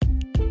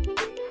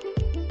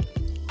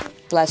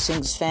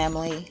Blessings,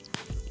 family.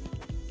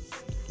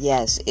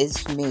 Yes,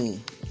 it's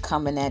me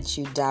coming at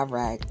you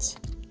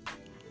direct.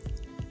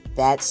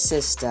 That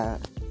sister,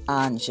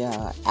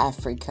 Anja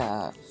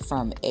Africa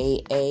from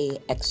AA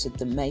Exit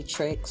the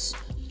Matrix.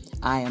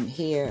 I am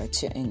here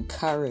to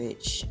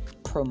encourage,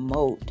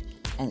 promote,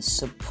 and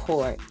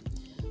support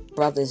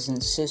brothers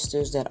and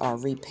sisters that are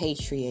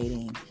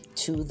repatriating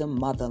to the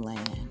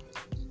motherland,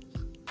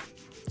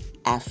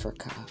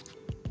 Africa.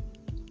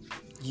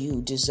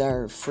 You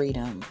deserve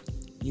freedom.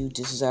 You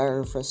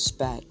deserve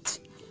respect.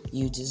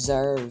 You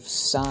deserve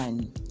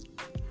sun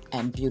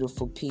and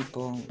beautiful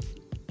people.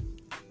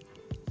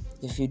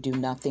 If you do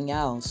nothing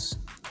else,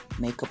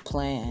 make a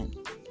plan.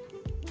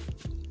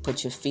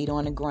 Put your feet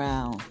on the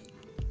ground.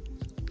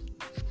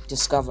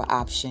 Discover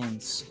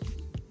options.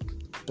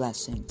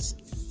 Blessings.